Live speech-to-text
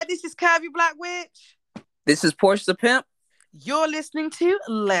Curvy Black Witch. This is Portia the Pimp. You're listening to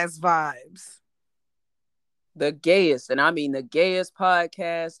Les Vibes. The gayest, and I mean the gayest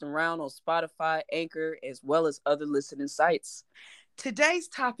podcast around on Spotify, Anchor, as well as other listening sites. Today's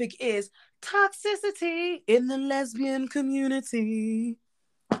topic is toxicity in the lesbian community.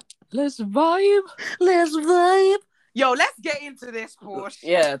 Let's vibe. Let's vibe. Yo, let's get into this, Porsche.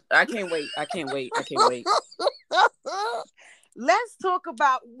 Yeah, I can't wait. Let's talk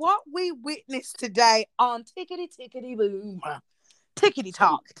about what we witnessed today on Tickety Tickety Boom. Tickety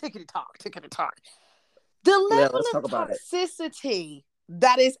Talk. The level of toxicity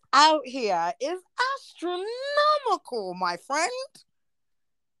that is out here is astronomical, my friend.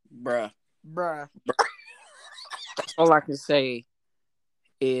 Bruh. That's all I can say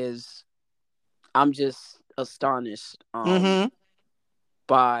is I'm just astonished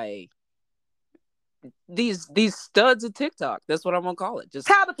by these studs of TikTok. That's what I'm gonna call it. Just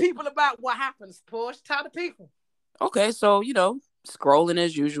tell the people about what happens, Porsche. Tell the people. Okay, so scrolling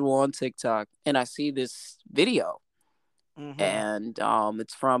as usual on TikTok, and I see this video, and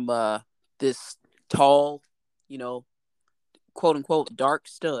it's from this tall, quote unquote dark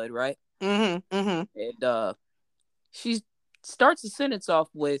stud, right? And she starts the sentence off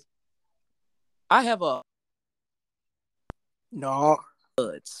with, "I have a no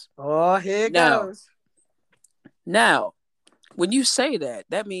studs." Oh, here it goes. Now, when you say that,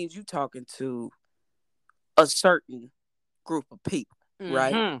 that means you're talking to a certain group of people,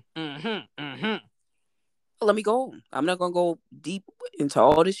 right? Let me go. I'm not gonna go deep into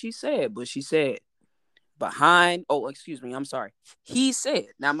all that she said, but she said he said.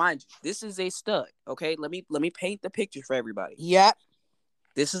 Now, mind you, this is a stud. Okay, let me paint the picture for everybody. Yep.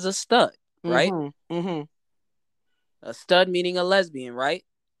 This is a stud, right? A stud meaning a lesbian, right?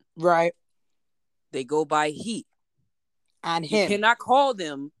 Right. They go by he and him. You cannot call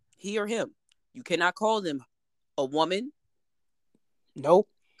them he or him. You cannot call them a woman. Nope.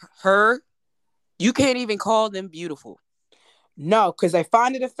 Her. You can't even call them beautiful. No, because they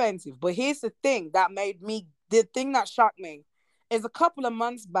find it offensive. But here's the thing the thing that shocked me is a couple of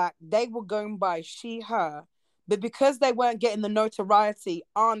months back, they were going by she, her. But because they weren't getting the notoriety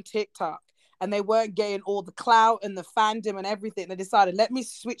on TikTok and they weren't getting all the clout and the fandom and everything, they decided, let me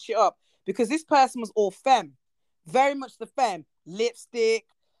switch it up. Because this person was all femme. Very much the femme. Lipstick,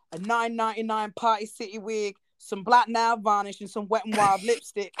 a $9.99 Party City wig, some black nail varnish, and some Wet n Wild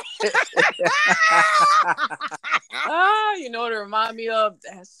lipstick. You know what it remind me of?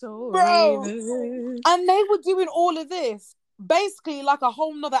 That's so bro. And they were doing all of this basically like a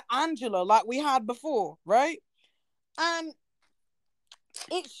whole nother Angela like we had before, right? And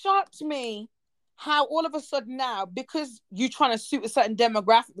it shocked me how all of a sudden now, because you're trying to suit a certain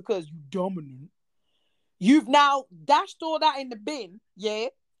demographic because you're dominant, you've now dashed all that in the bin, yeah?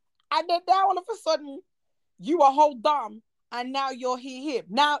 And then now all of a sudden you are whole dumb, and now you're him.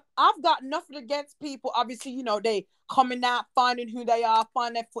 Now, I've got nothing against people. Obviously, they coming out, finding who they are,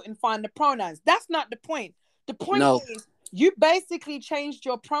 find their foot and find the pronouns. That's not the point. The point is you basically changed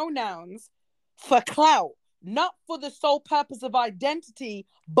your pronouns for clout, not for the sole purpose of identity,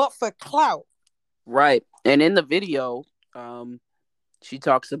 but for clout. Right. And in the video, she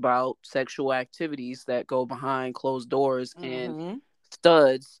talks about sexual activities that go behind closed doors and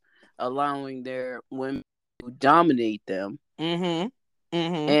studs allowing their women to dominate them and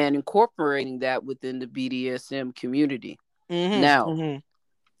incorporating that within the BDSM community. Now,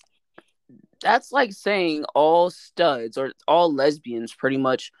 that's like saying all studs or all lesbians pretty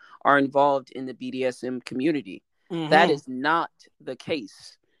much are involved in the BDSM community. That is not the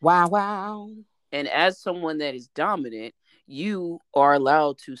case. Wow. And as someone that is dominant, you are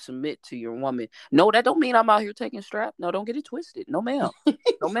allowed to submit to your woman. No, that don't mean I'm out here taking strap. No, don't get it twisted. No, ma'am.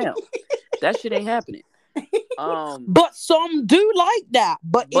 That shit ain't happening. But some do like that.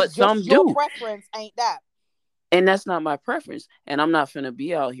 But it's some just your preference, ain't that? And that's not my preference. And I'm not finna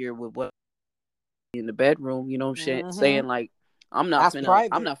be out here with what in the bedroom, saying like I'm not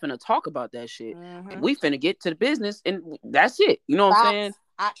finna talk about that shit. We finna get to the business and that's it. You know what I'm saying?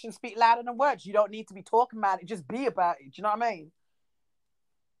 Actions speak louder than words. You don't need to be talking about it. Just be about it. Do you know what I mean?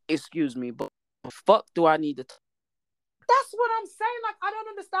 Excuse me, but fuck do I need to That's what I'm saying. Like, I don't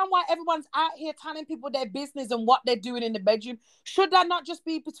understand why everyone's out here telling people their business and what they're doing in the bedroom. Should that not just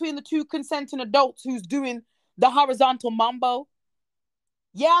be between the two consenting adults who's doing the horizontal mambo?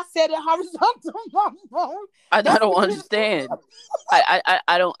 Yeah, I said it, horizontal mambo. I don't understand.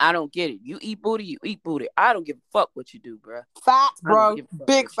 I don't get it. You eat booty. I don't give a fuck what you do, bro. Facts, bro.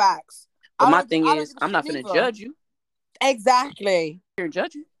 Big facts. But my thing is, I'm not finna judge you. Exactly. Here and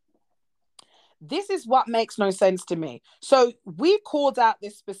judge you. this is what makes no sense to me. So we called out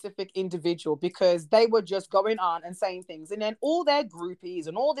this specific individual because they were just going on and saying things, and then all their groupies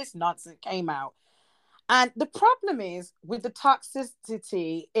and all this nonsense came out. And the problem is with the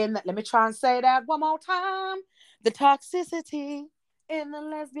toxicity in that, let me try and say that one more time. The toxicity in the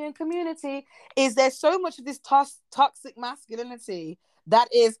lesbian community is there's so much of this toxic masculinity that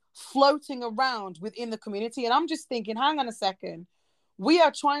is floating around within the community. And I'm just thinking, hang on a second. We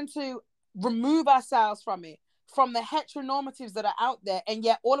are trying to remove ourselves from it, from the heteronormatives that are out there. And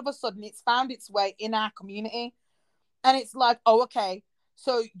yet all of a sudden it's found its way in our community. And it's like, oh, okay.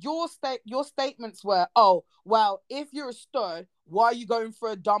 So your statements were, oh, well, if you're a stud, why are you going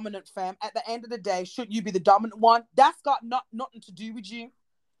for a dominant femme? At the end of the day, shouldn't you be the dominant one? That's got nothing to do with you.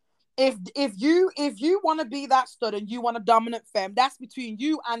 If you want to be that stud and you want a dominant femme, that's between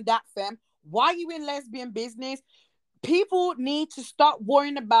you and that femme. Why are you in lesbian business? People need to stop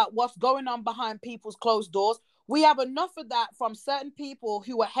worrying about what's going on behind people's closed doors. We have enough of that from certain people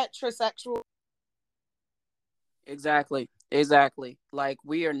who are heterosexual. Exactly. Like,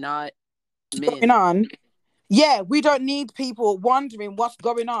 we are not men. Going on. Yeah, we don't need people wondering what's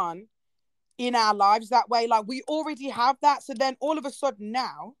going on in our lives that way. Like, we already have that. So then all of a sudden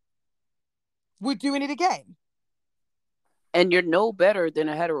now, we're doing it again. And you're no better than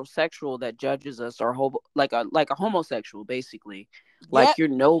a heterosexual that judges us, or like a homosexual, basically. Like, Yep. you're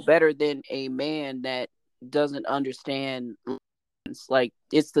no better than a man that doesn't understand. It's like,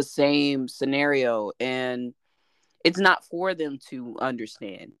 it's the same scenario, and it's not for them to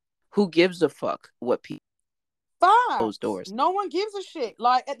understand. Who gives a fuck what people close doors? No one gives a shit.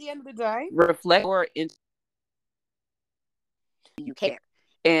 Like, at the end of the day, reflect or you care.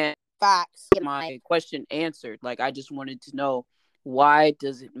 And facts. Get my question answered. Like, I just wanted to know, why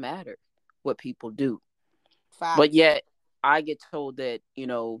does it matter what people do? Facts. But yet I get told that,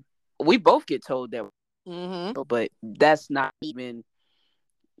 we both get told that, but that's not even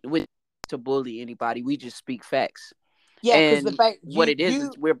with to bully anybody. We just speak facts. Yeah, because what it is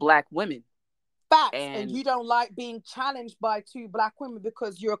we're Black women. Facts. And you don't like being challenged by two Black women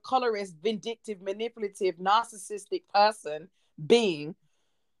because you're a colorist, vindictive, manipulative, narcissistic being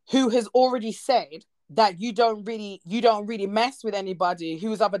who has already said that you don't really mess with anybody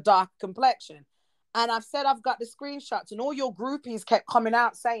who's of a dark complexion. And I've said I've got the screenshots, and all your groupies kept coming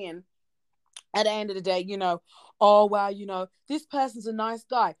out saying at the end of the day, oh, well, this person's a nice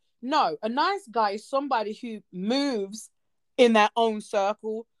guy. No, a nice guy is somebody who moves in their own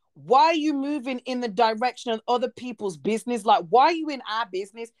circle. Why are you moving in the direction of other people's business? Like, why are you in our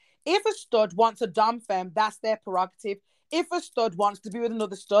business? If a stud wants a dom femme, that's their prerogative. If a stud wants to be with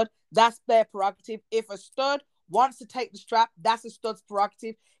another stud, that's their prerogative. If a stud wants to take the strap, that's a stud's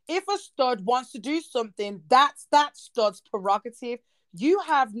prerogative. If a stud wants to do something, that's that stud's prerogative. You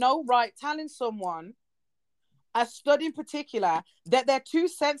have no right telling someone, a stud in particular, that they're too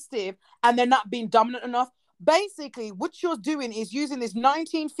sensitive and they're not being dominant enough. Basically, what you're doing is using this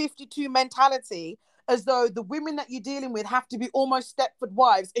 1952 mentality as though the women that you're dealing with have to be almost Stepford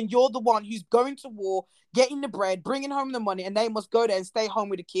wives, and you're the one who's going to war, getting the bread, bringing home the money, and they must go there and stay home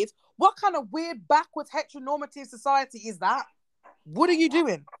with the kids. What kind of weird, backwards, heteronormative society is that? What are you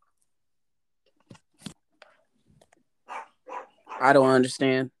doing? I don't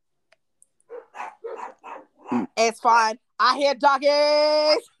understand. It's fine. I hear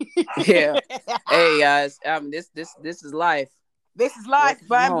doggies. Yeah. Hey guys, this is life. This is life,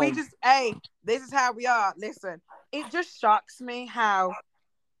 man. This is how we are. Listen, it just shocks me how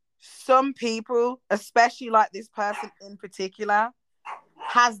some people, especially like this person in particular,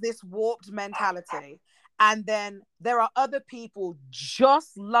 has this warped mentality. And then there are other people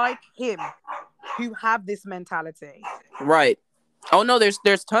just like him who have this mentality. Right. Oh no,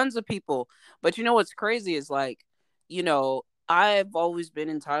 there's tons of people. But what's crazy is, like, I've always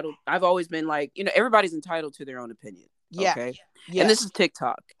been like, everybody's entitled to their own opinion. Yeah. Okay. Yeah. And this is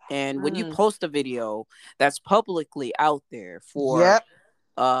TikTok. And when you post a video that's publicly out there for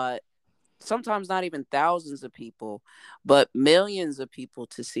sometimes not even thousands of people, but millions of people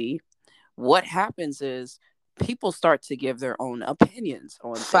to see, what happens is people start to give their own opinions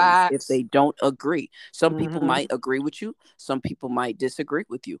on things if they don't agree. Some people might agree with you. Some people might disagree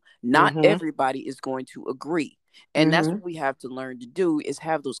with you. Not everybody is going to agree. And that's what we have to learn to do, is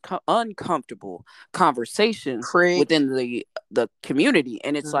have those uncomfortable conversations within the community.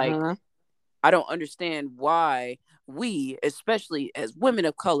 And it's like, I don't understand why we, especially as women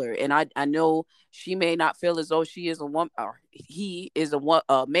of color, and I know she may not feel as though she is a woman, or he is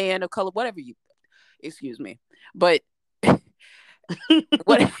a man of color, whatever you, excuse me, but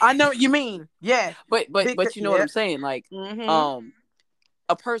what I know what you mean. Yeah. But you know what I'm saying? Like,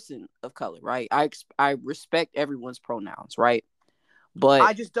 a person of color, right? I respect everyone's pronouns, right? But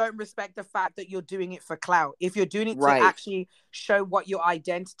I just don't respect the fact that you're doing it for clout. If you're doing it to right, actually show what your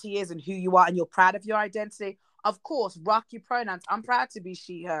identity is and who you are, and you're proud of your identity, of course, rock your pronouns. I'm proud to be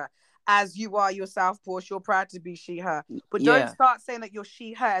she, her. As you are yourself, Porsche, you're proud to be she, her. But don't yeah, start saying that you're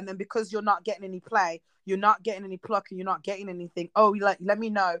she, her, and then because you're not getting any play, you're not getting any pluck, and you're not getting anything. Oh, let me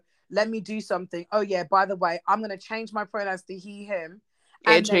know. Let me do something. Oh, yeah, by the way, I'm going to change my pronouns to he, him,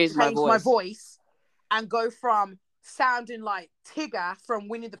 and and then changed my change my voice. voice and go from sounding like Tigger from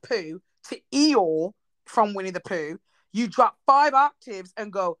Winnie the Pooh to Eeyore from Winnie the Pooh. You drop 5 octaves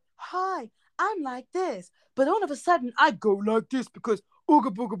and go, hi, I'm like this. But all of a sudden, I go like this because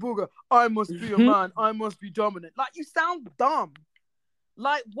ooga booga booga, I must be a man. I must be dominant. Like, you sound dumb.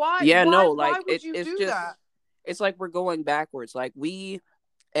 Like, why? Yeah, Why? no, Why like would you it's do just, that? it's like we're going backwards. Like, we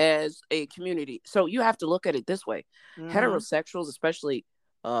as a community, so you have to look at it this way. Mm-hmm. Heterosexuals, especially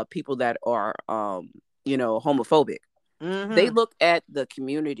people that are homophobic, they Mm-hmm. look at the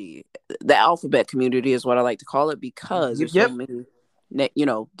community, the alphabet community is what I like to call it, because Yep. there's so Yep.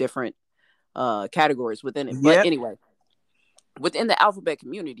 many different categories within it. But Yep. anyway, within the alphabet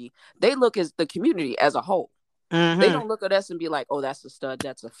community, they look as the community as a whole. They Mm-hmm. don't look at us and be like, oh, that's a stud,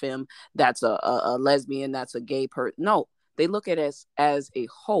 that's a femme, that's a lesbian, that's a gay person. No, they look at us as a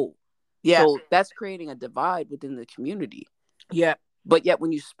whole. Yeah. So that's creating a divide within the community. Yeah. But yet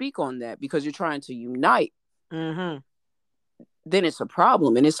when you speak on that because you're trying to unite, Mm-hmm. then it's a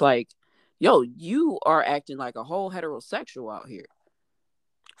problem. And it's like, yo, you are acting like a whole heterosexual out here.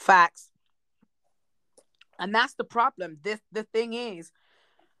 Facts. And that's the problem. The thing is,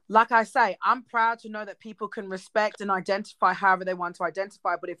 like I say, I'm proud to know that people can respect and identify however they want to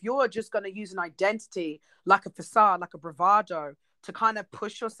identify. But if you're just going to use an identity like a facade, like a bravado, to kind of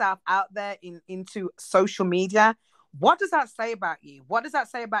push yourself out there into social media, what does that say about you? What does that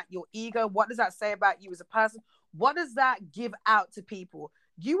say about your ego? What does that say about you as a person? What does that give out to people?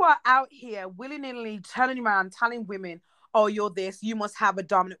 You are out here willy-nilly turning around, telling women, oh, you're this, you must have a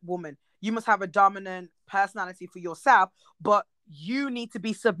dominant woman. You must have a dominant personality for yourself, but you need to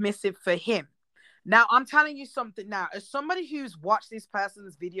be submissive for him. Now, I'm telling you something now. As somebody who's watched this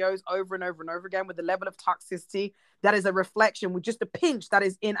person's videos over and over and over again with the level of toxicity that is a reflection with just a pinch that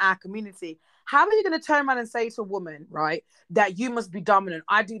is in our community, how are you going to turn around and say to a woman, right, that you must be dominant?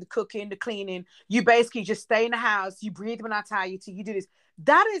 I do the cooking, the cleaning. You basically just stay in the house. You breathe when I tell you to. You do this.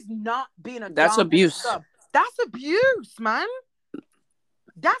 That is not being a That's dom and a abuse. sub. That's abuse, man.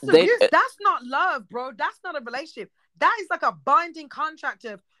 That's They abuse. That's not love, bro. That's not a relationship. That is like a binding contract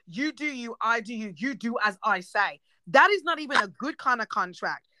of you do you, I do you, you do as I say. That is not even a good kind of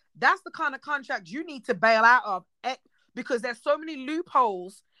contract. That's the kind of contract you need to bail out of because there's so many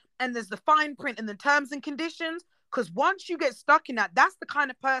loopholes and there's the fine print and the terms and conditions. Because once you get stuck in that, that's the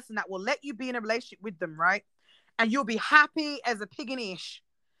kind of person that will let you be in a relationship with them, right? And you'll be happy as a pig in ish.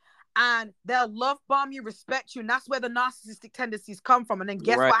 And they'll love bomb you, respect you, and that's where the narcissistic tendencies come from. And then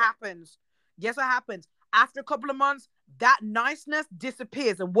guess right. what happens? Guess what happens? After a couple of months, that niceness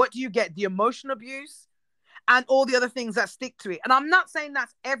disappears. And what do you get? The emotional abuse and all the other things that stick to it. And I'm not saying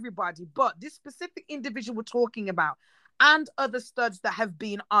that's everybody, but this specific individual we're talking about and other studs that have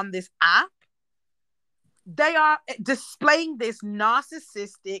been on this app, they are displaying this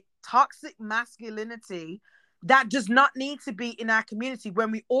narcissistic, toxic masculinity that does not need to be in our community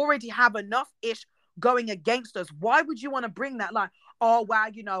when we already have enough ish going against us. Why would you want to bring that? Like, oh,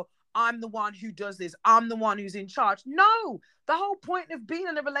 wow, I'm the one who does this. I'm the one who's in charge. No, the whole point of being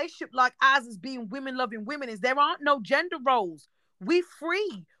in a relationship like ours as being women loving women is there aren't no gender roles. We're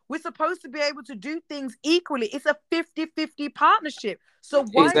free. We're supposed to be able to do things equally. It's a 50-50 partnership. So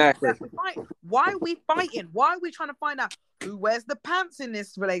why is it Exactly. that we fight? Why are we fighting? Why are we trying to find out who wears the pants in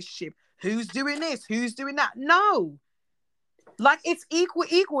this relationship? Who's doing this? Who's doing that? No. Like, it's equal.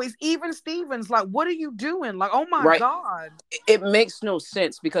 It's even Stevens. Like, what are you doing? Like, oh my Right. God. It makes no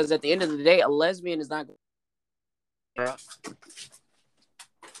sense because at the end of the day, a lesbian is not.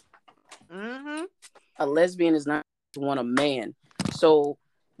 Mm-hmm. A lesbian is not want a man. So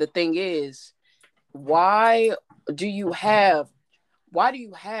the thing is, why do you have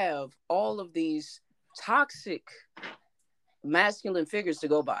all of these toxic masculine figures to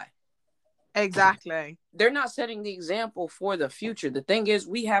go by? Exactly. They're not setting the example for the future. The thing is,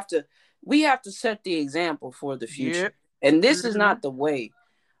 we have to set the example for the future. Yep. And this is not the way.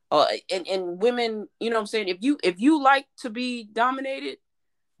 And women, you know what I'm saying? If you like to be dominated,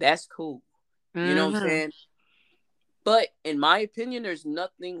 that's cool. You know what I'm saying? But in my opinion, there's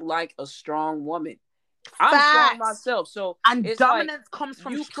nothing like a strong woman. I'm strong myself, so and it's dominance like comes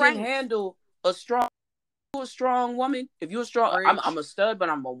from you strength. can handle a strong a strong woman, if you're a strong, I'm a stud, but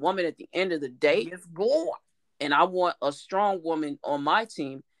I'm a woman at the end of the day. Yes, go. And I want a strong woman on my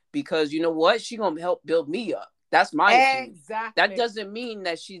team because you know what? She's going to help build me up. That's my opinion. That doesn't mean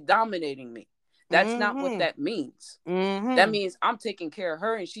that she's dominating me. That's not what that means. That means I'm taking care of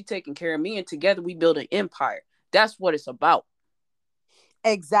her and she's taking care of me. And together we build an empire. That's what it's about.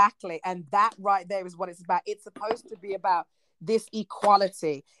 Exactly. And that right there is what it's about. It's supposed to be about this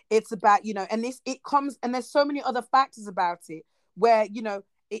equality. It's about, you know, and it comes, and there's so many other factors about it where, you know,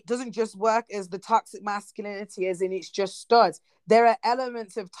 it doesn't just work as the toxic masculinity as in it's just studs. There are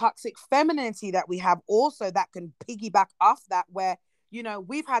elements of toxic femininity that we have also that can piggyback off that, where, you know,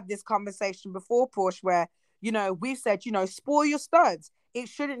 we've had this conversation before, Porsche, where, you know, we've said, you know, spoil your studs. It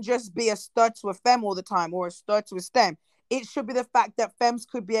shouldn't just be a stud to a femme all the time or a stud to a stem. It should be the fact that femmes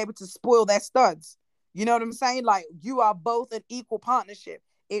could be able to spoil their studs. You know what I'm saying? Like, you are both an equal partnership.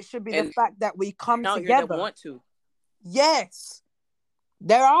 It should be the fact that we come together. That want to. Yes.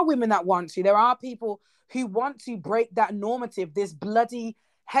 There are women that want to. There are people who want to break that normative, this bloody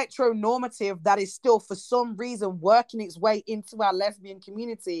heteronormative that is still for some reason working its way into our lesbian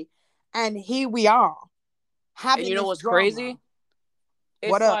community. And here we are. And you know what's crazy?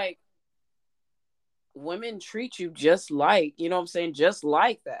 It's like women treat you just like, you know what I'm saying? Just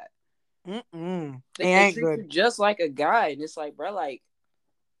like that. They treat you just like a guy. And it's like, bro, like,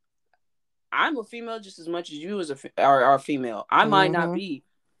 I'm a female just as much as you are female. I might not be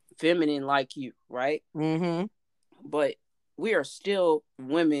feminine like you, right? But we are still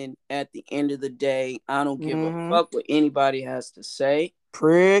women at the end of the day. I don't give a fuck what anybody has to say.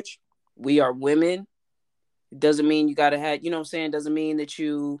 Preach. We are women. It doesn't mean you gotta have, you know what I'm saying? It doesn't mean that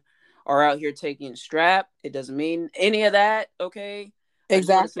you are out here taking a strap. It doesn't mean any of that, okay?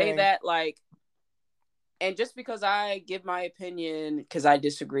 Exactly. I say that, like, and just because I give my opinion because I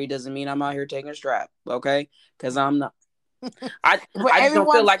disagree doesn't mean I'm out here taking a strap, okay? Because I'm not. I just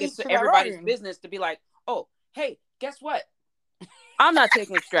don't feel like it's everybody's business to be like, oh, hey, guess what? I'm not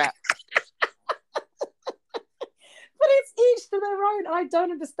taking a strap. But it's each to their own. I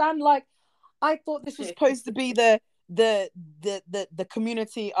don't understand. Like, I thought this was supposed to be the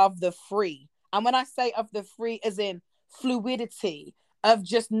community of the free. And when I say of the free, as in fluidity, of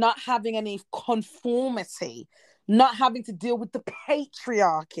just not having any conformity, not having to deal with the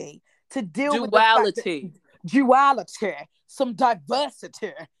patriarchy, to deal with the fact that, duality, some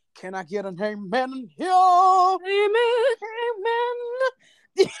diversity. Can I get an amen here? Amen.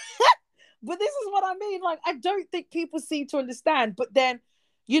 Amen. But this is what I mean. Like, I don't think people seem to understand. But then,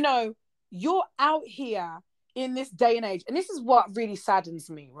 you know, you're out here in this day and age. And this is what really saddens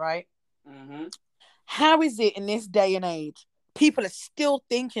me, right? How is it in this day and age people are still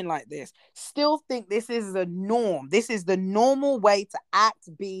thinking like this, still think this is the norm, this is the normal way to act,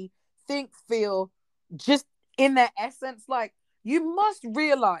 be, think, feel, just in their essence? Like, you must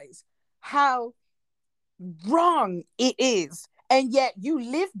realize how wrong it is, and yet you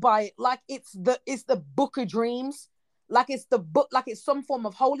live by it like it's the book of dreams, like it's the book, like it's some form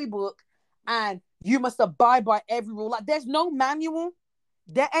of holy book, and you must abide by every rule. Like, there's no manual.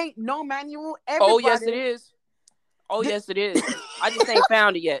 There ain't no manual. Oh, yes, it is. Oh, yes, it is. I just ain't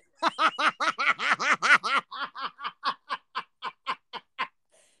found it yet.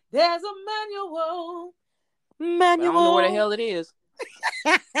 There's a manual. I don't know where the hell it is.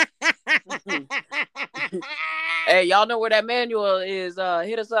 Hey, y'all know where that manual is.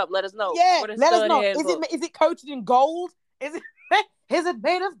 Hit us up. Let us know. Yeah, let us know. Is it coated in gold? Is it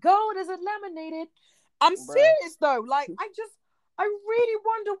made of gold? Is it laminated? I'm serious though. Like, I really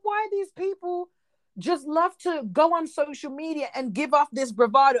wonder why these people just love to go on social media and give off this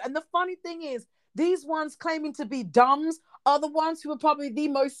bravado. And the funny thing is, these ones claiming to be dumbs are the ones who are probably the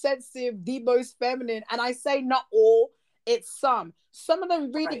most sensitive, the most feminine. And I say not all, it's some. Some of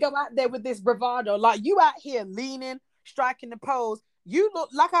them really go out there with this bravado. Like, you out here leaning, striking the pose. You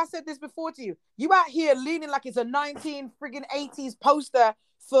look, like I said this before to you, you out here leaning like it's a 1980s poster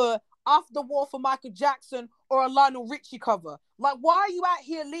for Off the Wall for Michael Jackson or a Lionel Richie cover. Like, why are you out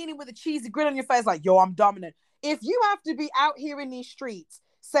here leaning with a cheesy grin on your face like, yo, I'm dominant? If you have to be out here in these streets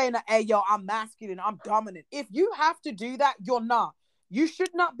saying that, hey, yo, I'm masculine, I'm dominant, if you have to do that, you're not. You should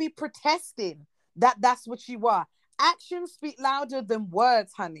not be protesting that that's what you are. Actions speak louder than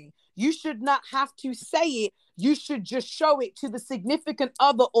words, honey. You should not have to say it. You should just show it to the significant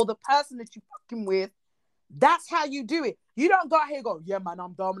other or the person that you're fucking with. That's how you do it. You don't go out here and go, yeah, man,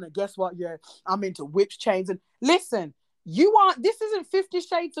 I'm dominant. Guess what? Yeah, I'm into whips, chains. And listen, this isn't 50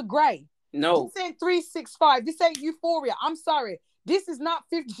 Shades of Grey. No. This ain't 365. This ain't Euphoria. I'm sorry. This is not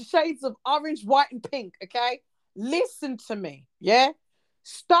 50 Shades of Orange, White, and Pink, okay? Listen to me, yeah?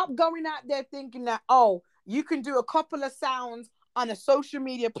 Stop going out there thinking that, oh, You can do a couple of sounds on a social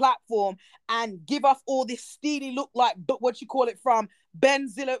media platform and give off all this steely look like what you call it from Ben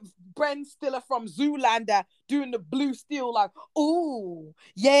Stiller from Zoolander doing the blue steel like, oh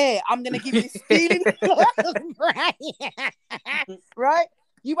yeah, I'm gonna give you steely look, right? Right?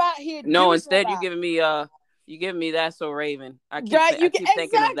 You out here No, doing instead all you giving me That's So Raven. right? I You get keep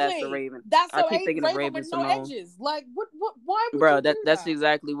thinking of That's So exactly. Raven. That's I so keep thinking of Raven Raven with no Simone. edges. Like what why would Bro, you do that's that?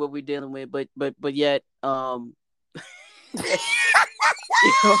 exactly what we're dealing with. But yet, you know,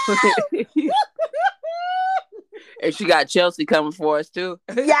 and she got Chelsea coming for us too.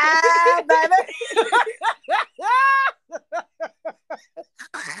 Yeah, baby.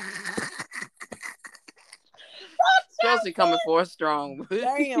 Chelsea coming for us strong.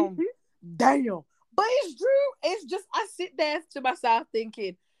 Damn. But it's true. It's just I sit there to myself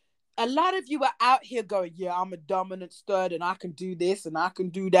thinking, a lot of you are out here going, yeah, I'm a dominant stud and I can do this and I can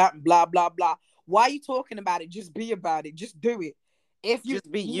do that and blah blah blah. Why are you talking about it? Just be about it. Just do it. If you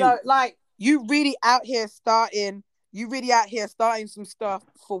Just be you you. know, like you really out here starting some stuff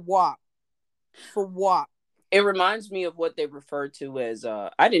for what? For what? It reminds me of what they refer to as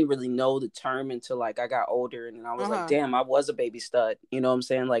I didn't really know the term until like I got older, and I was like, damn, I was a baby stud. You know what I'm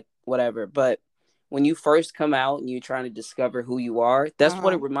saying? Like whatever. But when you first come out and you're trying to discover who you are, that's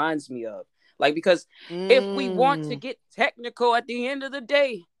what it reminds me of. Like, because if we want to get technical, at the end of the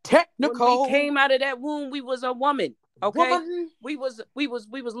day, when we came out of that womb, we was a woman. Okay, we was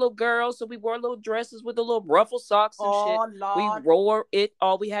little girls, so we wore little dresses with the little ruffle socks and shit. Lord. We wore it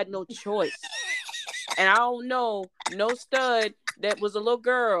all. We had no choice. And I don't know no stud that was a little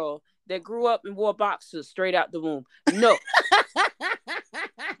girl that grew up and wore boxers straight out the womb. No.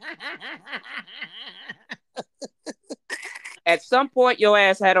 At some point, your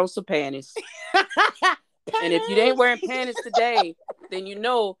ass had on some panties. And if you ain't wearing panties today, then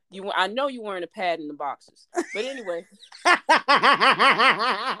I know you wearing a pad in the boxers. But anyway,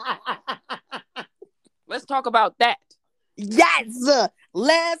 let's talk about that. Yes,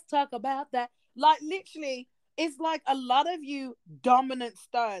 let's talk about that. Like literally, it's like a lot of you dominant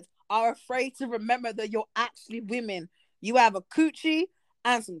studs are afraid to remember that you're actually women. You have a coochie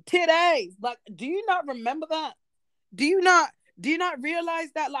and some titties. Like, do you not remember that? Do you not realize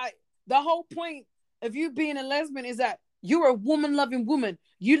that like the whole point of you being a lesbian is that you're a woman-loving woman.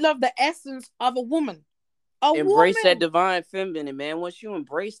 You love the essence of a woman. Embrace that divine feminine, man. Once you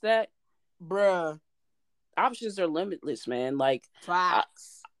embrace that, bruh, options are limitless, man. Like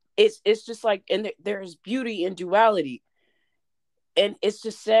facts. It's just like, and there's beauty in duality. And it's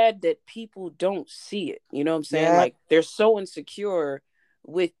just sad that people don't see it. You know what I'm saying? Yep. Like, they're so insecure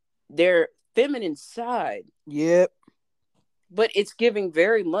with their feminine side. Yep. But it's giving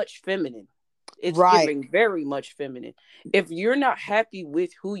very much feminine. It's giving very much feminine. If you're not happy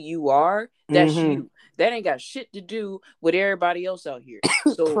with who you are, that's you. That ain't got shit to do with everybody else out here.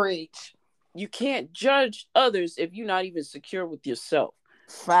 So preach. You can't judge others if you're not even secure with yourself.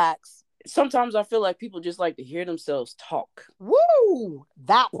 Facts. Sometimes I feel like people just like to hear themselves talk. Woo!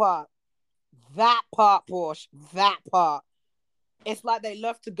 That part, Porsche. That part. It's like they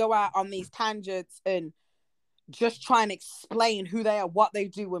love to go out on these tangents and just try and explain who they are, what they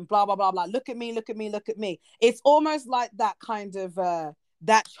do, and blah blah blah blah. Look at me, look at me, look at me. It's almost like that kind of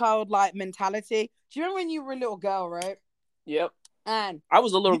that childlike mentality. Do you remember when you were a little girl, right? Yep. And I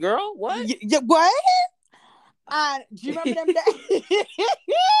was a little girl. What? What? And do you remember them days?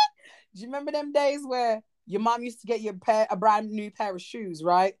 Do you remember them days where your mom used to get you a brand new pair of shoes,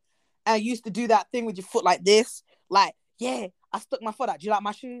 right? And you used to do that thing with your foot like this, like, yeah, I stuck my foot out. Do you like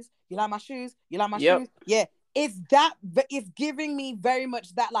my shoes? You like my shoes? You like my shoes? Yeah. It's giving me very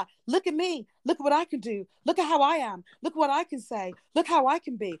much that, like, look at me. Look at what I can do. Look at how I am. Look what I can say. Look how I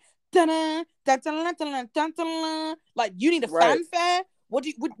can be. Like, you need a fanfare? What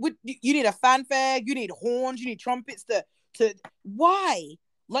you need a fanfare? You need horns? You need trumpets to why?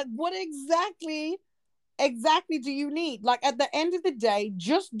 Like, what exactly do you need? Like, at the end of the day,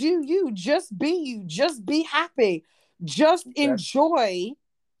 just do you. Just be you. Just be happy. Just enjoy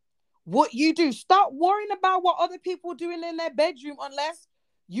what you do. Stop worrying about what other people are doing in their bedroom, unless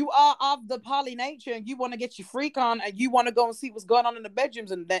you are of the poly nature and you want to get your freak on and you want to go and see what's going on in the bedrooms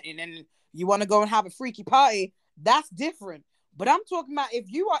and then you want to go and have a freaky party. That's different. But I'm talking about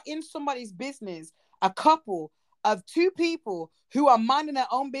if you are in somebody's business, a couple of two people who are minding their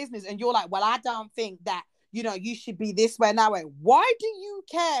own business, and you're like, well, I don't think that, you should be this way and that way. Why do you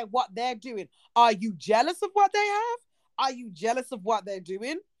care what they're doing? Are you jealous of what they have? Are you jealous of what they're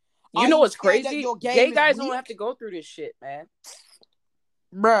doing? You know what's crazy? Gay guys don't have to go through this shit, man.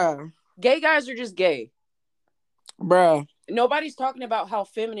 Bruh. Gay guys are just gay. Bruh. Nobody's talking about how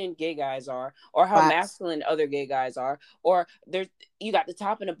feminine gay guys are, or how Facts. masculine other gay guys are, or there's you got the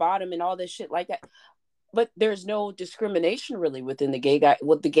top and the bottom and all this shit like that. But there's no discrimination really within the gay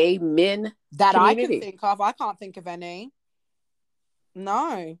men That I can community. think of. I can't think of any.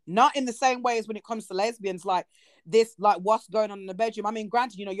 No, not in the same way as when it comes to lesbians, like this, like what's going on in the bedroom. I mean,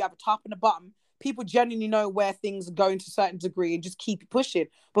 granted, you know, you have a top and a bottom. People genuinely know where things are going to a certain degree and just keep pushing.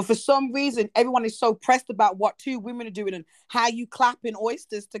 But for some reason, everyone is so pressed about what two women are doing and how you clapping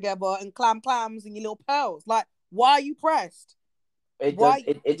oysters together and clams and your little pearls. Like, why are you pressed? Why?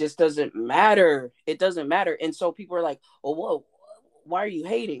 It just doesn't matter. It doesn't matter. And so people are like, oh, whoa, why are you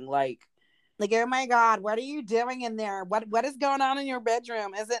hating? Like, oh my God, what are you doing in there? What is going on in your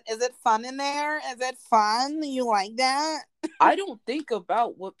bedroom? Is it fun in there? Is it fun? You like that? I don't think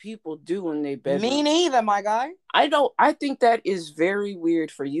about what people do in their bedroom. Me neither, my guy. I think that is very weird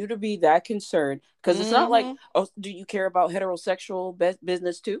for you to be that concerned, because it's not like, oh, do you care about heterosexual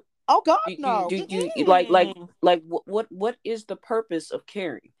business too? Oh God, no. Do you like what is the purpose of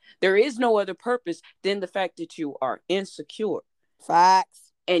caring? There is no other purpose than the fact that you are insecure.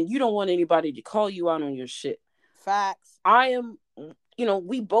 Facts. And you don't want anybody to call you out on your shit. Facts. I am,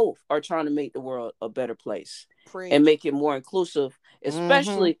 we both are trying to make the world a better place. Preach. And make it more inclusive,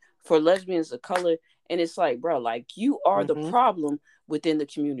 especially for lesbians of color. And it's like, bro, like you are the problem within the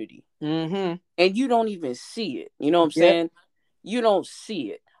community. And you don't even see it. You know what I'm saying? You don't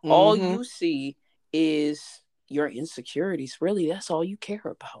see it. All you see is your insecurities. Really, that's all you care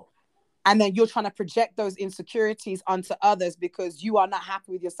about. And then you're trying to project those insecurities onto others because you are not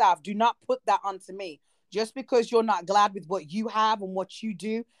happy with yourself. Do not put that onto me. Just because you're not glad with what you have and what you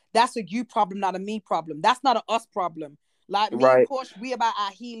do, that's a you problem, not a me problem. That's not an us problem. Like me, of course, we're about our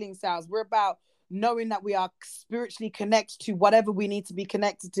healing selves. We're about knowing that we are spiritually connected to whatever we need to be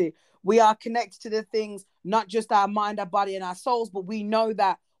connected to. We are connected to the things, not just our mind, our body, and our souls, but we know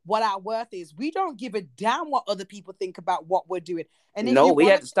that what our worth is. We don't give a damn what other people think about what we're doing. And if we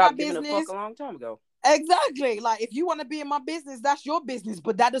had to stop giving a fuck a long time ago. Exactly. Like, if you want to be in my business, that's your business.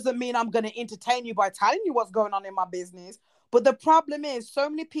 But that doesn't mean I'm going to entertain you by telling you what's going on in my business. But the problem is, so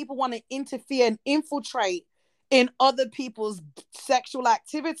many people want to interfere and infiltrate in other people's sexual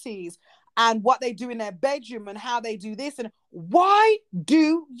activities and what they do in their bedroom and how they do this. And why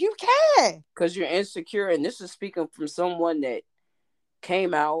do you care? Because you're insecure. And this is speaking from someone that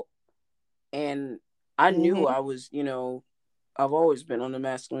came out, and I knew I was, I've always been on the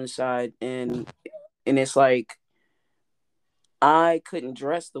masculine side, and it's like I couldn't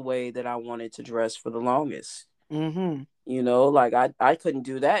dress the way that I wanted to dress for the longest. Like I couldn't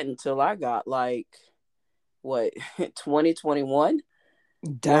do that until I got like 2021. You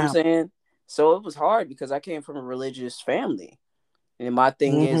know what I'm saying? So it was hard because I came from a religious family, and my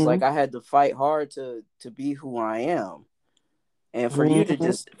thing is like I had to fight hard to be who I am. And for you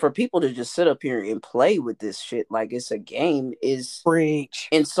to for people to just sit up here and play with this shit like it's a game is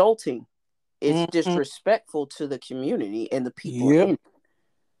insulting. It's disrespectful to the community and the people in it.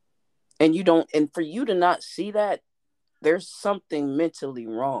 And for you to not see that, there's something mentally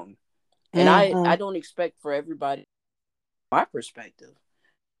wrong. And I don't expect for everybody, my perspective.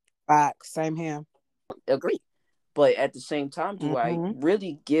 Same here. Agree. But at the same time, do I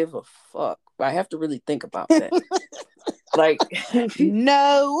really give a fuck? I have to really think about that. Like,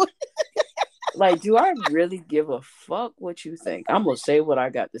 no. Like, do I really give a fuck what you think? I'm gonna say what I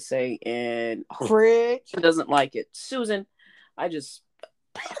got to say, and Fridge doesn't like it. Susan,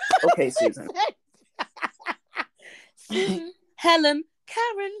 okay, Susan. Helen,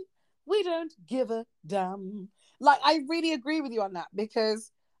 Karen, we don't give a damn. Like, I really agree with you on that, because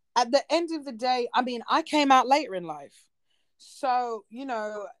at the end of the day, I mean, I came out later in life, so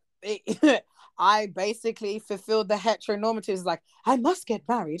I basically fulfilled the heteronormatives. Like, I must get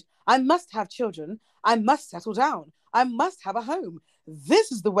married, I must have children, I must settle down, I must have a home.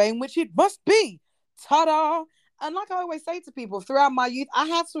 This is the way in which it must be. Ta-da! And like I always say to people, throughout my youth, I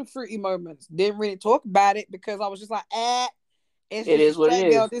had some fruity moments. Didn't really talk about it because I was just like, it is what it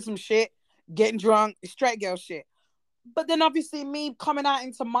is. Girl did some shit, getting drunk, straight girl shit. But then obviously me coming out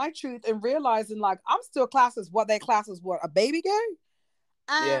into my truth and realizing, like, I'm still classed as what they class as a baby gay.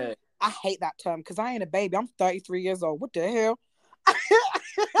 And I hate that term because I ain't a baby. I'm 33 years old. What the hell?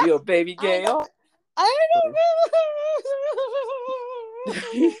 You're a baby gay. I know.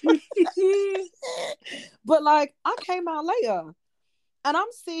 But like, I came out later and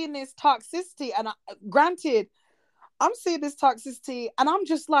I'm seeing this toxicity, and I'm seeing this toxicity and I'm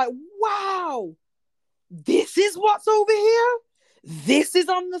just like, wow, this is what's over here. This is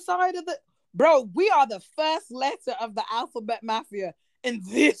on the side of bro, we are the first letter of the alphabet mafia. And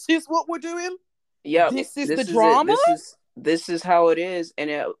this is what we're doing? Yeah. This is the drama? this is how it is, and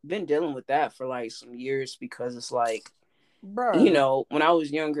I've been dealing with that for like some years because it's like, you bro. know, when I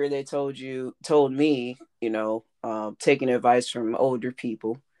was younger, they told me, you know, taking advice from older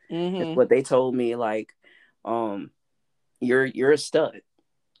people, is Mm-hmm. what they told me, like, you're a stud,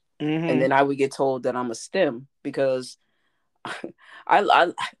 and Mm-hmm. then I would get told that I'm a stem because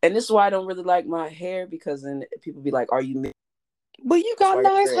I and this is why I don't really like my hair, because then people be like, "Are you?" But you That's got why I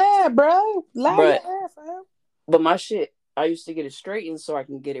got nice dreads. hair, bro. Allow your But hair, fam. my shit, I used to get it straightened so I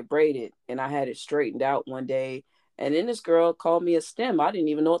can get it braided, and I had it straightened out one day, and then this girl called me a stem. I didn't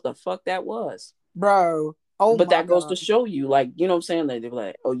even know what the fuck that was. Bro. Oh But my that goes god. to show you, like, you know what I'm saying? Like, they're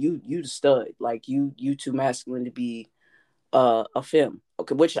like, "Oh, you the stud. Like, you too masculine to be a femme."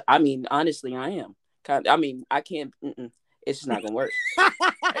 Okay, which I mean, honestly, I am. I mean, I can't. It's just not gonna work.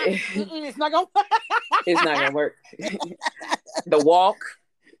 It's not gonna. It's not gonna work. The walk,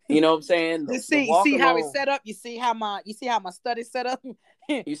 you know what I'm saying? The You walk see how it's alone. set up. You see how my stud is set up.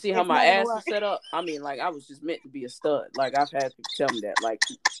 You see how It's my not gonna ass work. is set up? I mean, like, I was just meant to be a stud. Like, I've had people tell me that. Like,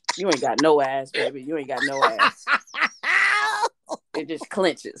 you ain't got no ass, baby. You ain't got no ass. It just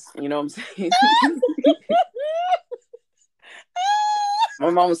clenches. You know what I'm saying? My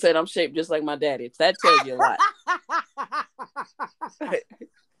mama said I'm shaped just like my daddy. That tells you a lot.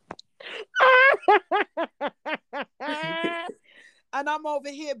 And I'm over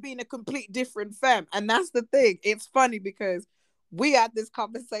here being a complete different femme. And that's the thing. It's funny because we had this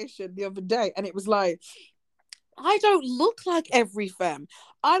conversation the other day, and it was like, I don't look like every femme.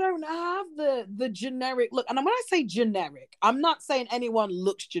 I don't have the generic look. And when I say generic, I'm not saying anyone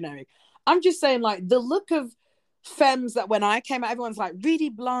looks generic. I'm just saying like the look of femmes that when I came out, everyone's like really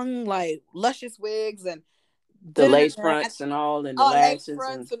blonde, like luscious wigs and The and lace fronts and all, and the lace lashes.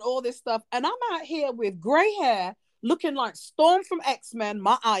 fronts and all this stuff. And I'm out here with grey hair, looking like Storm from X-Men,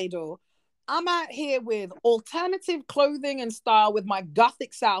 my idol. I'm out here with alternative clothing and style with my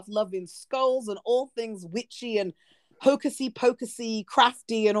gothic South loving skulls and all things witchy and hocusy pocusy,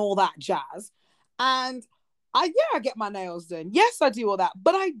 crafty and all that jazz. And I get my nails done. Yes, I do all that,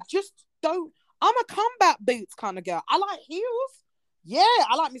 but I just don't. I'm a combat boots kind of girl. I like heels. Yeah,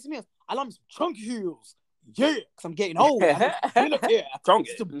 I like me some heels. I like me some chunky heels. Yeah, because I'm getting old. I need to build up here. Chunky.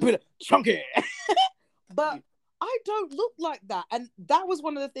 Just a bit of chunky. But I don't look like that. And that was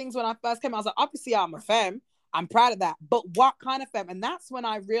one of the things when I first came out. I was like, obviously, I'm a femme. I'm proud of that. But what kind of femme? And that's when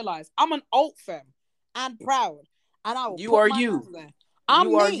I realized I'm an alt femme and proud. And I will You put are my you. hands there. I'm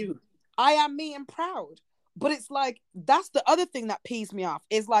You me. are you. I am me and proud. But it's like, that's the other thing that pees me off.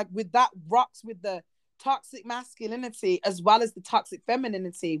 Is like with that rocks with the toxic masculinity as well as the toxic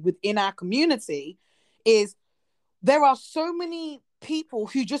femininity within our community is there are so many people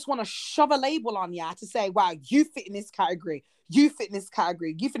who just want to shove a label on you to say, wow, you fit in this category. You fit in this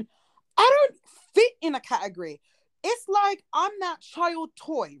category. You fit. I don't fit in a category. It's like I'm that child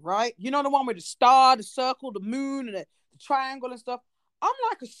toy, right? You know, the one with the star, the circle, the moon, and the triangle and stuff. I'm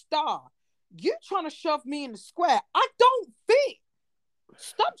like a star. You trying to shove me in the square. I don't fit.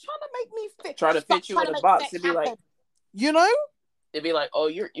 Stop trying to make me fit. Try to Stop fit you trying in to a make box. fit It'd be happen. like, you know? it'd be like, oh,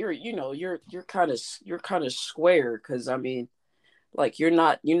 you're kind of square, because I mean, like, you're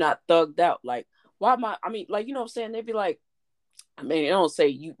not thugged out. Like, why am I mean, like, you know what I'm saying? They'd be like, I mean, they don't say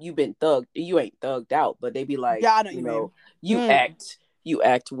you been thugged, you ain't thugged out, but they be like, Yeah, I know what you you know, mean. you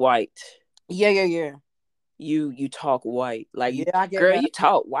act white. Yeah. You talk white. Like, Yeah, I get girl, that. you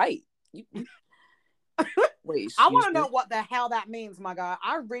talk white. Wait, I want excuse to me. know what the hell that means, my guy.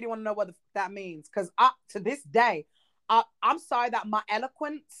 I really want to know what that means because to this day, I'm sorry that my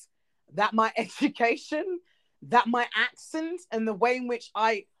eloquence, that my education, that my accent, and the way in which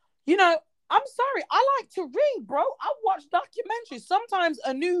I'm sorry. I like to read, bro. I watch documentaries. Sometimes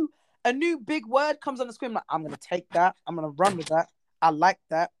a new big word comes on the screen. I'm like, I'm gonna take that. I'm gonna run with that. I like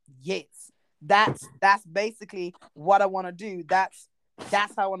that. Yes, that's basically what I want to do. That's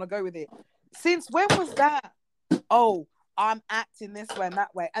how I want to go with it. Since when was that? Oh, I'm acting this way and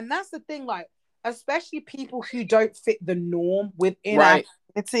that way. And that's the thing, like, especially people who don't fit the norm within our Right.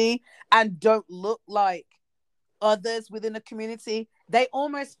 community and don't look like others within the community, they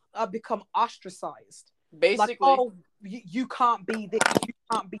almost become ostracized. Like, Basically, oh, you can't be this, you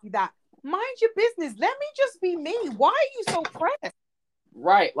can't be that. Mind your business. Let me just be me. Why are you so pressed?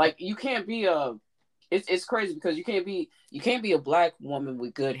 right. Like, you can't be it's crazy because you can't be a black woman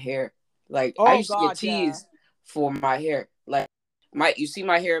with good hair. Like, I Oh used to get God, yeah. teased for my hair. Like, you see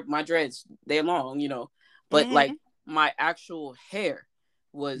my hair, my dreads, they're long, you know, but Mm-hmm. like, my actual hair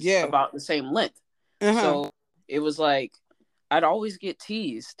was Yeah. about the same length. Uh-huh. So it was like, I'd always get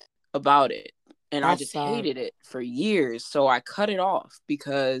teased about it, and I That's just sad. hated it for years. So I cut it off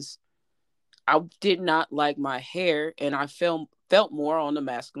because I did not like my hair, and I felt more on the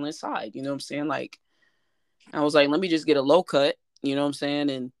masculine side. You know what I'm saying? Like, I was like, let me just get a low cut. You know what I'm saying?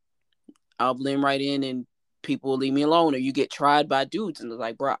 And I'll blend right in, and people will leave me alone. Or you get tried by dudes, and they're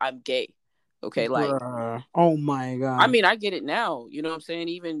like, bro, I'm gay. Okay, like, Bruh. Oh my I god. mean, I get it now. You know what I'm saying?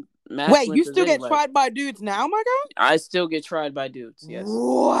 Even Wait, masculine you still presenting, get like, tried by dudes now? Oh my god. I still get tried by dudes. Yes.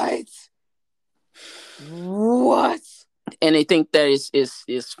 What? What? And they think that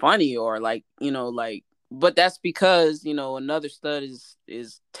it's funny, or like, like, but that's because another stud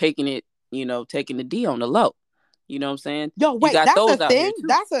is taking it, taking the D on the low. You know what I'm saying? Yo, You wait, got that's a those out thing? here too.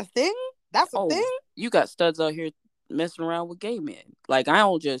 That's a thing? That's a Oh, thing? you got studs out here messing around with gay men. Like, I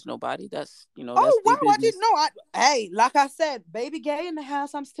don't judge nobody. That's that's Oh their wow, I didn't business. know. Hey, like I said, baby gay in the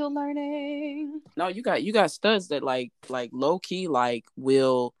house. I'm still learning. No, you got studs that like low key like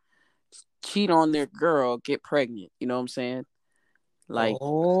will cheat on their girl, get pregnant. You know what I'm saying? Like,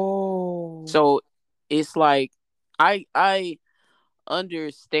 Oh. so it's like I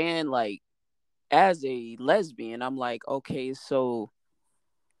understand, like, as a lesbian, I'm like, okay, so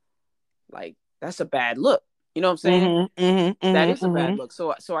like that's a bad look. You know what I'm saying? Mm-hmm, mm-hmm, That mm-hmm, is a bad mm-hmm. look.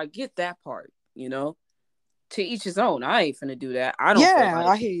 So I get that part, To each his own. I ain't finna do that. I don't feel Yeah, like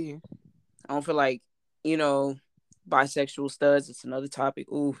I hear you. I don't feel like, you know, bisexual studs, it's another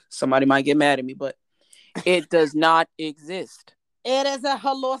topic. Ooh, somebody might get mad at me, but it does not exist. It is a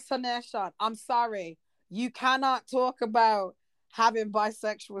hallucination. I'm sorry. You cannot talk about having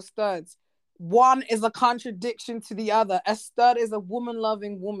bisexual studs. One is a contradiction to the other. A stud is a woman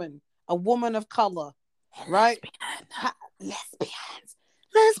loving woman, a woman of color, right? Lesbians.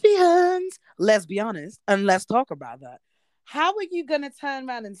 Lesbians. Let's be honest and let's talk about that. How are you going to turn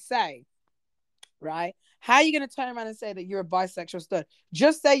around and say, right? How are you going to turn around and say that you're a bisexual stud?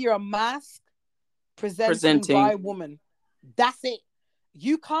 Just say you're a mask presenting Presenting. bi woman. That's it.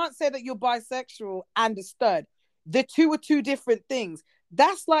 You can't say that you're bisexual and a stud. The two are two different things.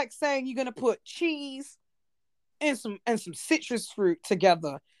 That's like saying you're gonna put cheese and some citrus fruit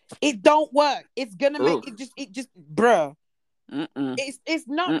together. It don't work. It's gonna make Ooh. it just bruh. Mm-mm. It's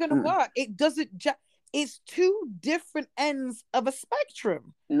not gonna Mm-mm. work. It doesn't. It's two different ends of a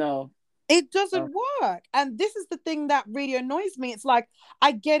spectrum. No. It doesn't work. And this is the thing that really annoys me. It's like,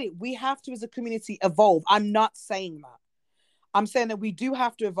 I get it. We have to, as a community, evolve. I'm not saying that. I'm saying that we do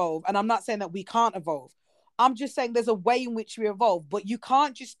have to evolve. And I'm not saying that we can't evolve. I'm just saying there's a way in which we evolve. But you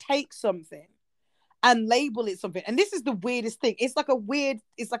can't just take something and label it something. And this is the weirdest thing. It's like a weird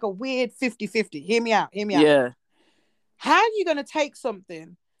 50-50. Hear me out. Hear me out. Yeah. How are you going to take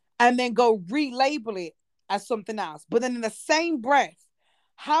something and then go relabel it as something else? But then in the same breath,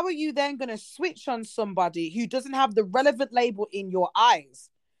 how are you then going to switch on somebody who doesn't have the relevant label in your eyes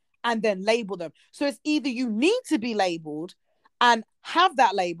and then label them? So it's either you need to be labeled and have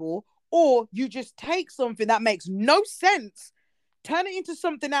that label, or you just take something that makes no sense, turn it into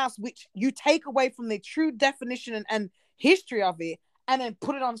something else, which you take away from the true definition and history of it, and then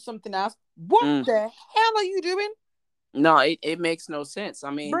put it on something else. What the hell are you doing? No, it makes no sense. I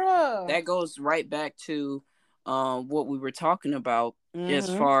mean, Bruh. that goes right back to what we were talking about,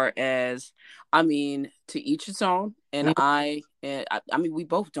 as far as, I mean, to each its own. And I mean, we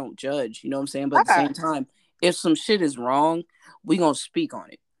both don't judge, you know what I'm saying? But at the same time, if some shit is wrong, we gonna speak on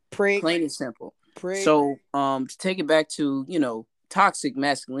it. Plain and simple. So to take it back to, toxic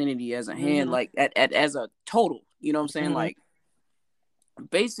masculinity as a hand, like as a total, you know what I'm saying? Like,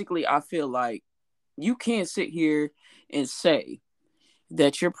 basically, I feel like you can't sit here and say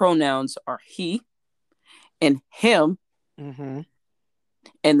that your pronouns are he and him,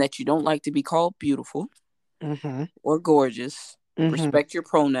 and that you don't like to be called beautiful or gorgeous. Respect your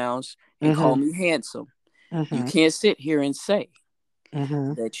pronouns and call me handsome. You can't sit here and say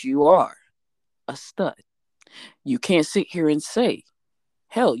that you are a stud. You can't sit here and say,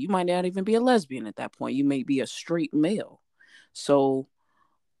 hell, you might not even be a lesbian at that point. You may be a straight male. So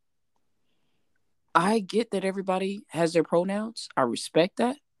I get that everybody has their pronouns. I respect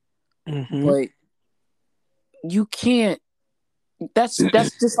that. But you can't, that's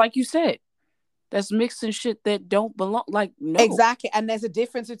just like you said. That's mixing shit that don't belong. Like, no. Exactly. And there's a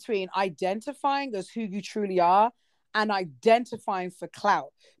difference between identifying as who you truly are and identifying for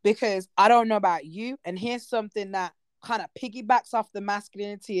clout. Because I don't know about you, and here's something that kind of piggybacks off the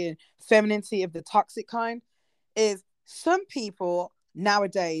masculinity and femininity of the toxic kind, is some people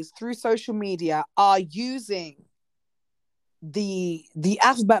nowadays through social media are using the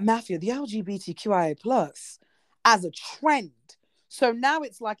alphabet mafia, the LGBTQIA plus, as a trend. So now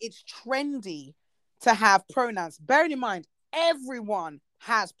it's like it's trendy to have pronouns. Bearing in mind, everyone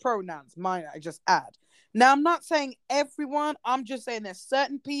has pronouns, might I just add. Now, I'm not saying everyone, I'm just saying there's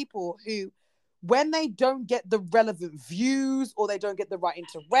certain people who when they don't get the relevant views, or they don't get the right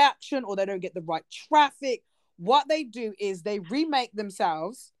interaction, or they don't get the right traffic, what they do is they remake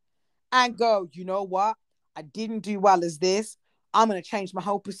themselves and go, you know what? I didn't do well as this. I'm going to change my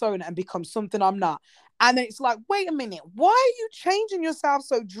whole persona and become something I'm not. And then it's like, wait a minute, why are you changing yourself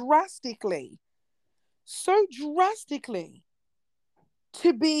so drastically? So drastically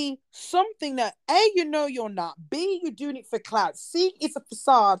to be something that A, you know you're not, B, you're doing it for clout, C, it's a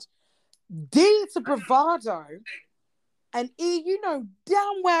facade, D, it's a bravado, and E, you know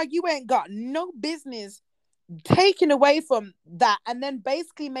damn well you ain't got no business taking away from that and then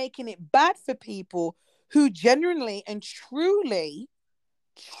basically making it bad for people who genuinely and truly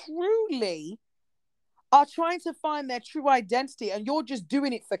are trying to find their true identity, and you're just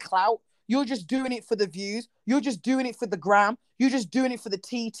doing it for clout. You're just doing it for the views. You're just doing it for the gram. You're just doing it for the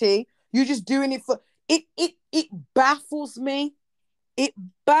TT. You're just doing it for it. It baffles me. It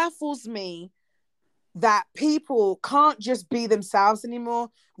baffles me that people can't just be themselves anymore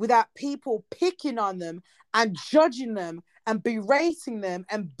without people picking on them and judging them and berating them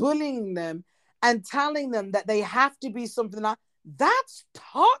and bullying them and telling them that they have to be something like that's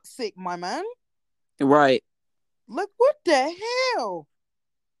toxic, my man. Right. Like, what the hell?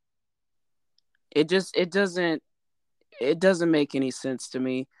 It doesn't make any sense to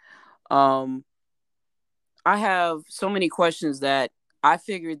me. I have so many questions that I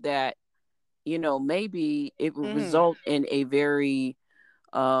figured that, you know, maybe it would result in a very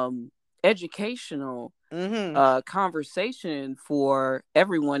educational conversation for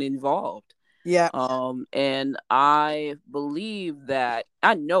everyone involved. Yeah. And I believe that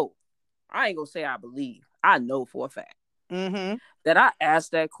I know, I ain't gonna say I believe, I know for a fact that I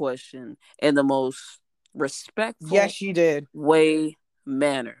asked that question in the most respectful, yes, you did,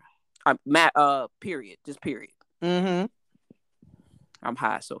 manner. Period. Just period. I'm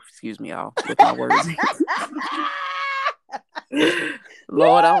high, so excuse me, y'all, with my words.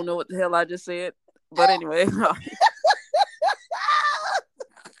 Lord, I don't know what the hell I just said, but anyway.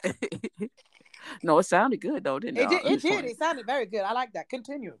 No, it sounded good though, didn't it? It did. It sounded very good. I like that.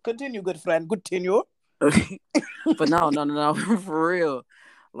 Continue, good friend. Continue. But no, for real.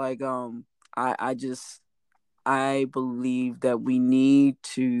 Like, I believe that we need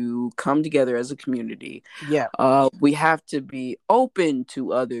to come together as a community. Yeah. We have to be open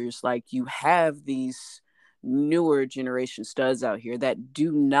to others. Like, you have these newer generation studs out here that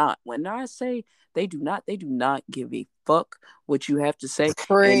do not, when I say they do not give a fuck what you have to say.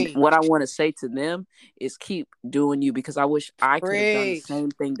 Preach. And what I want to say to them is keep doing you, because I wish I could have done the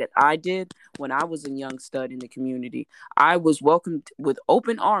same thing that I did when I was a young stud in the community. I was welcomed with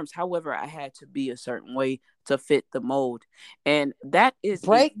open arms. However, I had to be a certain way to fit the mold. And that is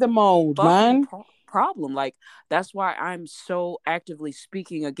break the mold, man. Problem. Like, that's why I'm so actively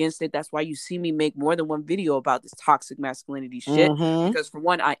speaking against it. That's why you see me make more than one video about this toxic masculinity shit. Because for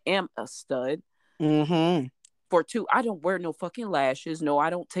one, I am a stud. For two, I don't wear no fucking lashes. No, I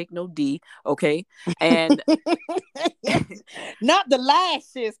don't take no D. Okay, and not the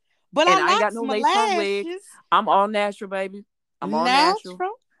lashes, but I ain't got no lace front wig. I'm all natural, baby. I'm all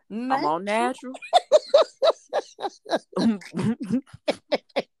natural. I'm all natural.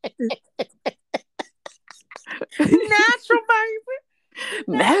 Natural, baby.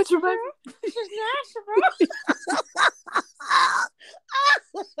 Natural, baby. She's natural.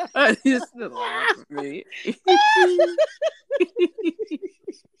 It's the laugh for me.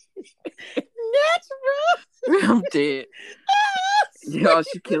 Natural. I'm dead. Y'all,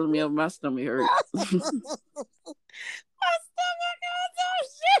 she killing me up. My stomach hurts. My stomach hurts. Oh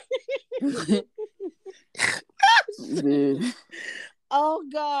shit. Oh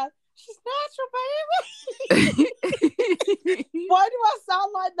God. She's natural, baby. Why do I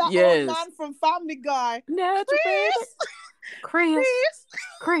sound like that old man from Family Guy? Natural, baby. Chris.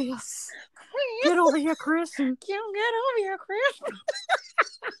 Get over here, Chris. Get over here, Chris.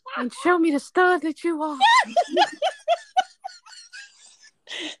 And show me the stud that you are.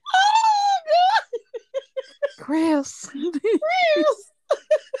 Oh God. Chris.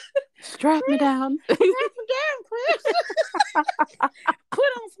 Strap me down. Strap me down, Chris. Put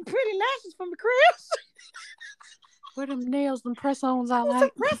on some pretty lashes for me, Chris. Where them nails and press-ons I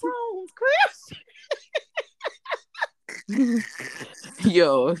like. Press-ons, Chris.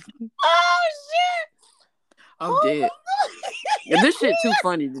 Yo. Oh shit. I'm dead. And this shit too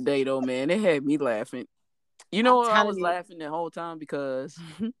funny today though, man. It had me laughing. You know, I was laughing the whole time because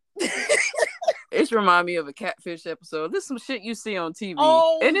it's remind me of a Catfish episode. This is some shit you see on TV.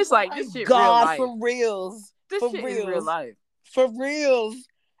 Oh, and it's like, this shit God, real life. for reals. This for shit reals. is real life. For reals.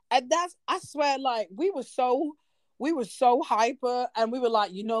 And that's, I swear, like, we were so hyper, and we were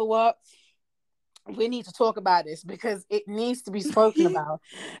like, you know what? we need to talk about this because it needs to be spoken about.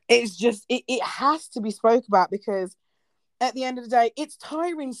 It's just, it has to be spoken about because at the end of the day, it's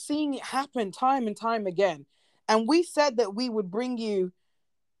tiring seeing it happen time and time again. And we said that we would bring you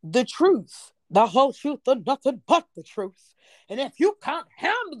the truth, the whole truth, and nothing but the truth. And if you can't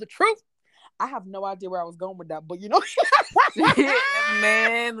handle the truth, I have no idea where I was going with that, but you know.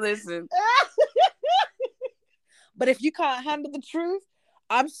 Man, listen. But if you can't handle the truth,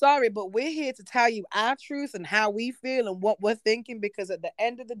 I'm sorry, but we're here to tell you our truth and how we feel and what we're thinking, because at the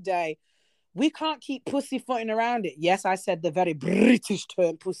end of the day, we can't keep pussyfooting around it. Yes, I said the very British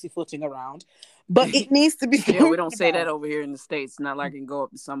term pussyfooting around, but it needs to be Yeah, we don't say that over here in the States. Not like I can go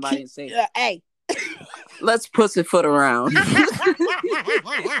up to somebody and say, hey, let's pussyfoot around.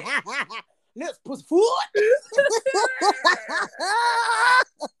 Let's pussyfoot.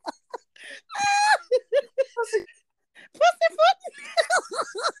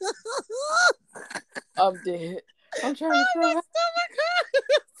 I'm dead. I'm trying to cry.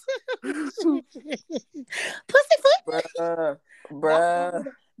 Pussyfoot. Bruh.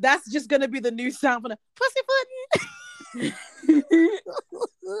 That's just gonna be the new sound for the pussyfoot.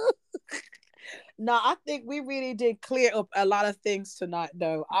 No, I think we really did clear up a lot of things tonight,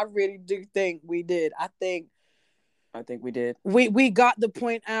 though. I really do think we did. I think we did. We got the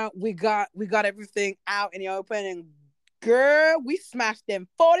point out. We got everything out in the open, and girl, we smashed them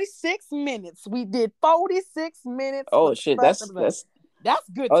 46 minutes. We did 46 minutes. Oh shit, that's good.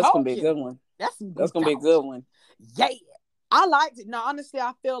 Oh, it's gonna be a good one. That's gonna be a good one. Yeah, I liked it. No, honestly,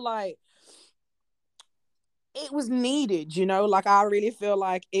 I feel like it was needed, you know, like I really feel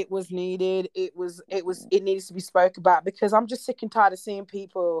like it was needed. It needs to be spoke about, because I'm just sick and tired of seeing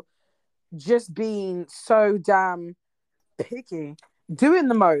people just being so damn picky, doing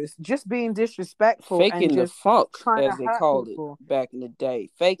the most, just being disrespectful, faking and just the funk, trying as to they called people. it back in the day.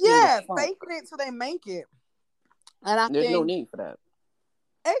 Faking the funk. Faking it till they make it. And there's no need for that.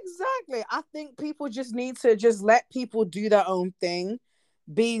 Exactly. I think people just need to just let people do their own thing,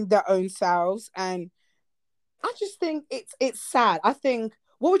 being their own selves. And I just think it's sad. I think,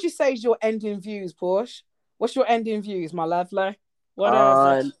 what would you say is your ending views, Porsche? What's your ending views, my lovely?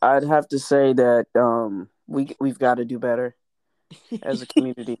 What is it? I'd have to say that we've got to do better as a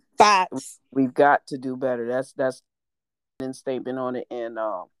community. Facts. We've got to do better. That's an statement on it. And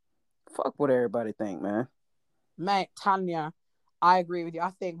fuck what everybody think, man. Mate, Tanya, I agree with you.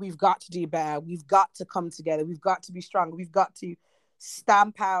 I think we've got to do better. We've got to come together. We've got to be stronger. We've got to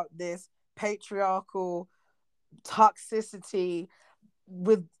stamp out this patriarchal toxicity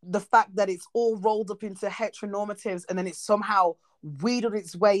with the fact that it's all rolled up into heteronormatives, and then it's somehow wheedled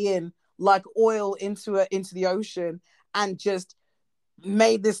its way in like oil into the ocean, and just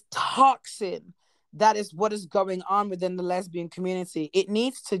made this toxin that is what is going on within the lesbian community. It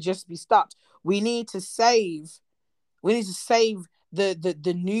needs to just be stopped. We need to save the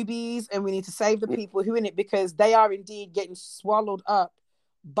newbies, and we need to save the people who are in it, because they are indeed getting swallowed up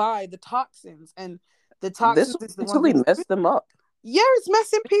by the toxins, and the toxins this actually messed them up. Yeah, it's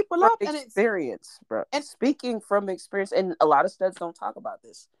messing people up, and experience, bro. And speaking from experience, and a lot of studs don't talk about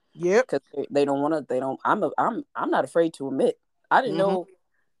this. Yep, because they don't want to. They don't. I'm not afraid to admit I didn't know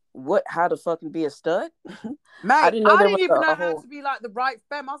how to fucking be a stud. Mate, I didn't even know how to be like the right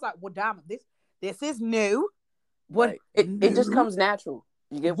femme. I was like, well, damn it, this is new. What right. It just comes natural.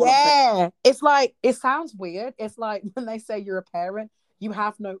 You get what I'm saying? It's like, it sounds weird. It's like when they say you're a parent, you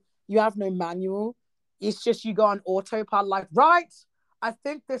have no manual. It's just you go on autopilot, like, right, I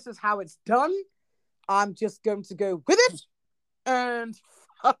think this is how it's done. I'm just going to go with it and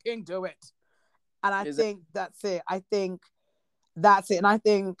fucking do it. And I think that's it. I think that's it. And I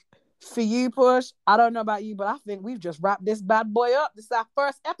think for you, Push, I don't know about you, but I think we've just wrapped this bad boy up. This is our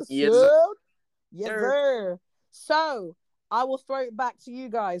first episode. Yes, sir. So I will throw it back to you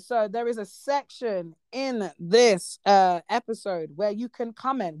guys. So there is a section in this episode where you can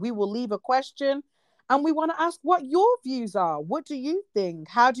comment. We will leave a question, and we want to ask what your views are. What do you think?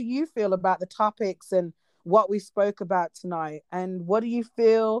 How do you feel about the topics and what we spoke about tonight? And what do you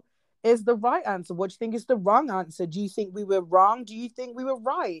feel is the right answer? What do you think is the wrong answer? Do you think we were wrong? Do you think we were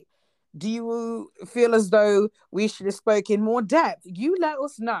right? Do you feel as though we should have spoken in more depth? You let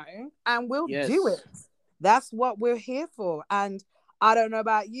us know, and we'll do it. That's what we're here for. And I don't know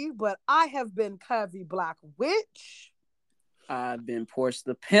about you, but I have been Curvy Black Witch. I've been Porsche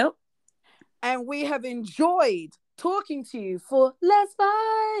the Pimp. And we have enjoyed talking to you for Let's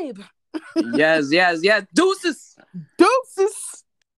Vibe. Yes. Deuces. Deuces.